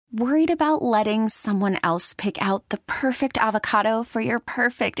Worried about letting someone else pick out the perfect avocado for your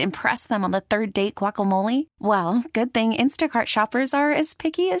perfect impress them on the third date guacamole? Well, good thing Instacart shoppers are as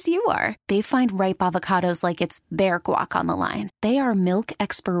picky as you are. They find ripe avocados like it's their guac on the line. They are milk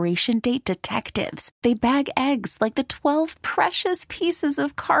expiration date detectives. They bag eggs like the 12 precious pieces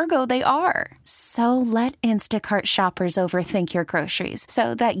of cargo they are. So let Instacart shoppers overthink your groceries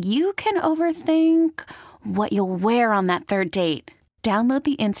so that you can overthink what you'll wear on that third date. Download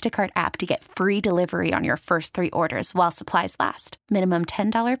the Instacart app to get free delivery on your first 3 orders while supplies last. Minimum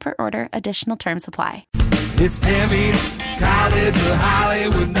 $10 per order. Additional terms apply. It's Tammy's College of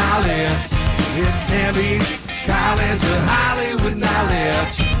Hollywood Knowledge. It's Tammy's College of Hollywood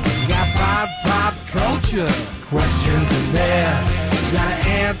Knowledge. You got pop culture questions in there. You gotta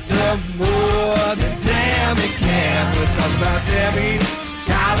answer more than Tammy can. We're talking about Tammy's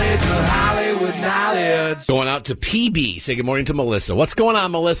College of Hollywood Knowledge. Going out to PB. Say good morning to Melissa. What's going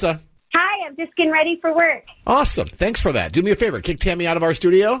on, Melissa? Hi, I'm just getting ready for work. Awesome. Thanks for that. Do me a favor. Kick Tammy out of our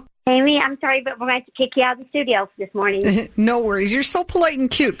studio. Amy, I'm sorry, but we're going to kick you out of the studio this morning. No worries. You're so polite and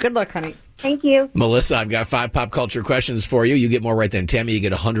cute. Good luck, honey. Thank you. Melissa, I've got 5 pop culture questions for you. You get more right than Tammy. You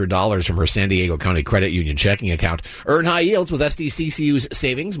get $100 from her San Diego County Credit Union checking account. Earn high yields with SDCCU's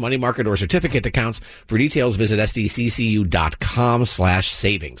savings, money market, or certificate accounts. For details, visit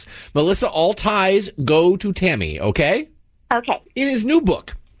sdccu.com/savings. Melissa, all ties go to Tammy, okay? Okay. In his new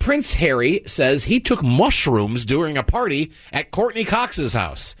book, Prince Harry says he took mushrooms during a party at Courtney Cox's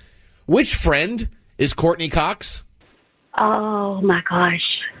house. Which friend is Courtney Cox? Oh, my gosh.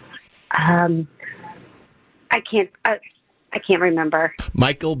 I can't remember.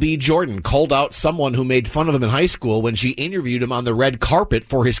 Michael B. Jordan called out someone who made fun of him in high school when she interviewed him on the red carpet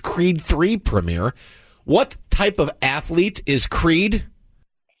for his Creed 3 premiere. What type of athlete is Creed?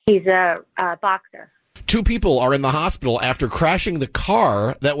 He's a boxer. 2 people are in the hospital after crashing the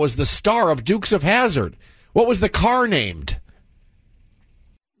car that was the star of Dukes of Hazzard. What was the car named?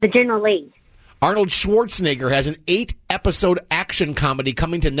 The General Lee. Arnold Schwarzenegger has an 8-episode action comedy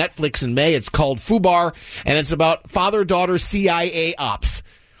coming to Netflix in May. It's called FUBAR, and it's about father-daughter CIA ops.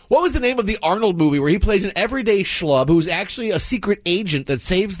 What was the name of the Arnold movie where he plays an everyday schlub who's actually a secret agent that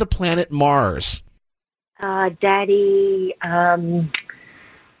saves the planet Mars? Daddy,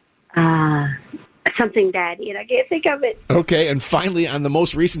 something Daddy, and I can't think of it. Okay, and finally, on the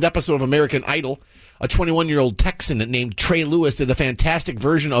most recent episode of American Idol, a 21-year-old Texan named Trey Lewis did a fantastic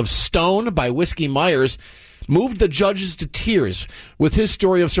version of Stone by Whiskey Myers, moved the judges to tears with his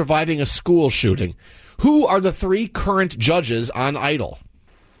story of surviving a school shooting. Who are the 3 current judges on Idol?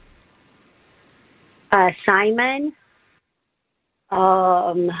 Simon.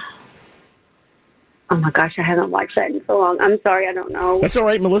 Oh my gosh, I haven't watched that in so long. I'm sorry, I don't know. That's all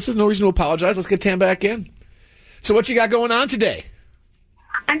right, Melissa. No reason to apologize. Let's get Tam back in. So what you got going on today?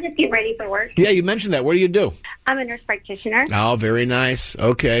 I'm just getting ready for work. Yeah, you mentioned that. What do you do? I'm a nurse practitioner. Oh, very nice.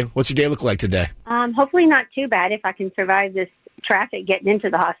 Okay. What's your day look like today? Hopefully not too bad if I can survive this traffic getting into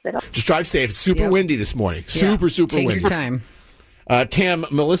the hospital. Just drive safe. It's super windy this morning. Super Take windy. your time. Tam,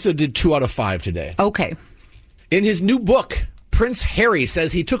 Melissa did 2 out of 5 today. Okay. In his new book, Prince Harry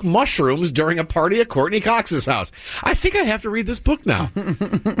says he took mushrooms during a party at Courtney Cox's house. I think I have to read this book now.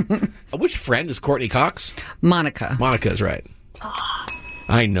 Which friend is Courtney Cox? Monica. Monica's right.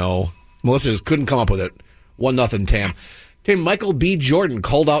 I know. Melissa just couldn't come up with it. 1-0, Tam. Tam, Michael B. Jordan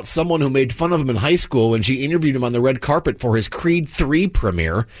called out someone who made fun of him in high school when she interviewed him on the red carpet for his Creed 3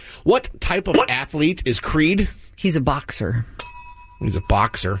 premiere. What type of athlete is Creed? He's a boxer. He's a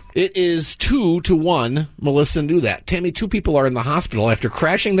boxer. It is 2-1. Melissa knew that. Tammy, 2 people are in the hospital after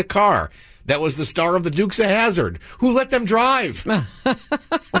crashing the car that was the star of the Dukes of Hazzard. Who let them drive?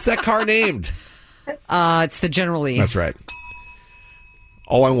 What's that car named? It's the General Lee. That's right.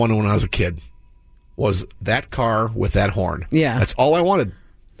 All I wanted when I was a kid was that car with that horn. Yeah. That's all I wanted.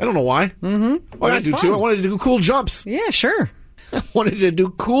 I don't know why. Mm-hmm. Well, I do too. I wanted to do cool jumps. Yeah, sure. I wanted to do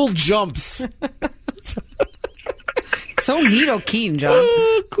cool jumps. So neato keen, John.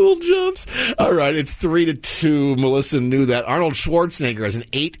 Cool jumps. All right, it's 3-2. Melissa knew that. Arnold Schwarzenegger has an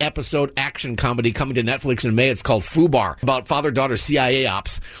 8-episode action comedy coming to Netflix in May. It's called FUBAR, about father-daughter CIA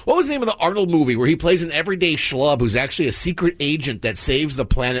ops. What was the name of the Arnold movie where he plays an everyday schlub who's actually a secret agent that saves the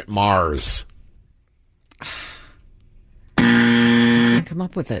planet Mars? Come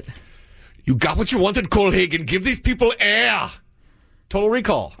up with it. You got what you wanted, Cole Hagen. Give these people air. Total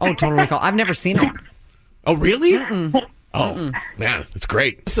Recall. Oh, Total Recall. I've never seen it. Oh, really? Oh, man, that's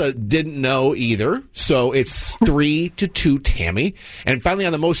great. Melissa didn't know either, so it's 3-2 Tammy. And finally,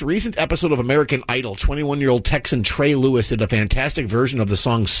 on the most recent episode of American Idol, 21-year-old Texan Trey Lewis did a fantastic version of the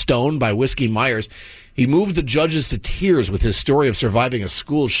song Stone by Whiskey Myers. He moved the judges to tears with his story of surviving a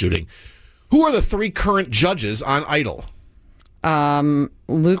school shooting. Who are the 3 current judges on Idol?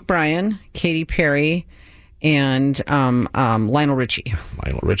 Luke Bryan, Katy Perry, and Lionel Richie.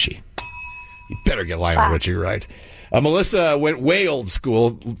 Lionel Richie. You better get Lionel Richie right. Melissa went way old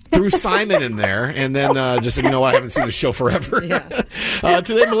school, threw Simon in there, and then just said, you know what, I haven't seen the show forever. Yeah.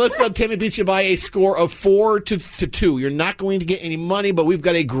 Today, Melissa, Tammy beats you by a score of 4-2. You're not going to get any money, but we've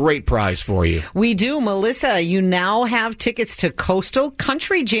got a great prize for you. We do. Melissa, you now have tickets to Coastal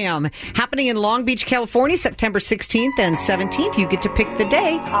Country Jam happening in Long Beach, California, September 16th and 17th. You get to pick the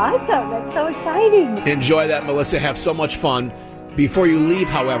day. Awesome. That's so exciting. Enjoy that, Melissa. Have so much fun. Before you leave,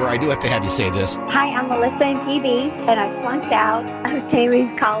 however, I do have to have you say this. Hi, I'm Melissa in TV, and I flunked out of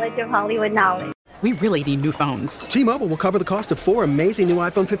Tammy's College of Hollywood Knowledge. We really need new phones. T-Mobile will cover the cost of 4 amazing new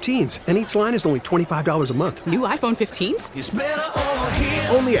iPhone 15s, and each line is only $25 a month. New iPhone 15s? It's better over here.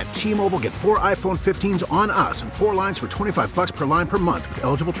 Only at T-Mobile, get 4 iPhone 15s on us and 4 lines for $25 per line per month with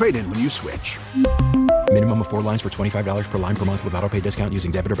eligible trade-in when you switch. Minimum of 4 lines for $25 per line per month with autopay discount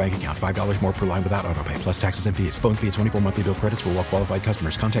using debit or bank account. $5 more per line without autopay, plus taxes and fees. Phone fee at 24 monthly bill credits for well-qualified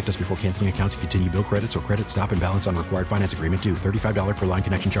customers. Contact us before canceling account to continue bill credits or credit stop and balance on required finance agreement due. $35 per line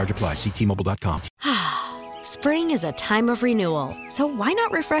connection charge applies. See T-Mobile.com. Spring is a time of renewal, so why not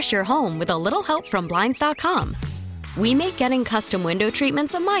refresh your home with a little help from Blinds.com? We make getting custom window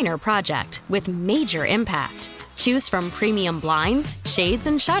treatments a minor project with major impact. Choose from premium blinds, shades,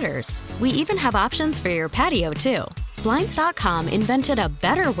 and shutters. We even have options for your patio, too. Blinds.com invented a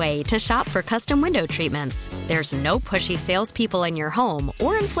better way to shop for custom window treatments. There's no pushy salespeople in your home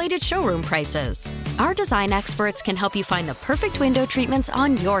or inflated showroom prices. Our design experts can help you find the perfect window treatments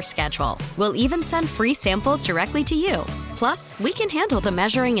on your schedule. We'll even send free samples directly to you. Plus, we can handle the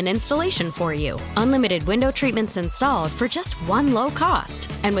measuring and installation for you. Unlimited window treatments installed for just one low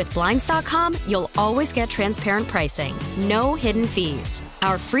cost. And with Blinds.com, you'll always get transparent pricing. No hidden fees.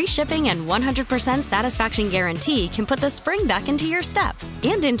 Our free shipping and 100% satisfaction guarantee can put the spring back into your step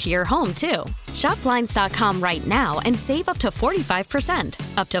and into your home, too. Shop Blinds.com right now and save up to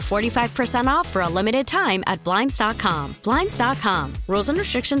 45%. Up to 45% off for a limited time at Blinds.com. Blinds.com. Rules and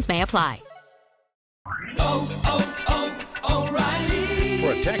restrictions may apply. O'Reilly.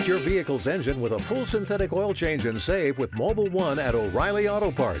 Protect your vehicle's engine with a full synthetic oil change and save with Mobil 1 at O'Reilly Auto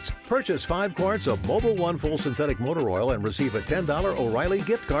Parts. Purchase 5 quarts of Mobil 1 full synthetic motor oil and receive a $10 O'Reilly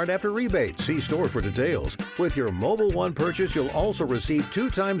gift card after rebate. See store for details. With your Mobil 1 purchase, you'll also receive 2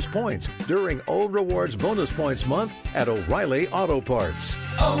 times points during O Rewards Bonus Points Month at O'Reilly Auto Parts.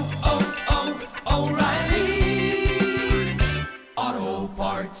 O'Reilly Auto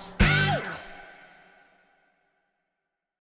Parts.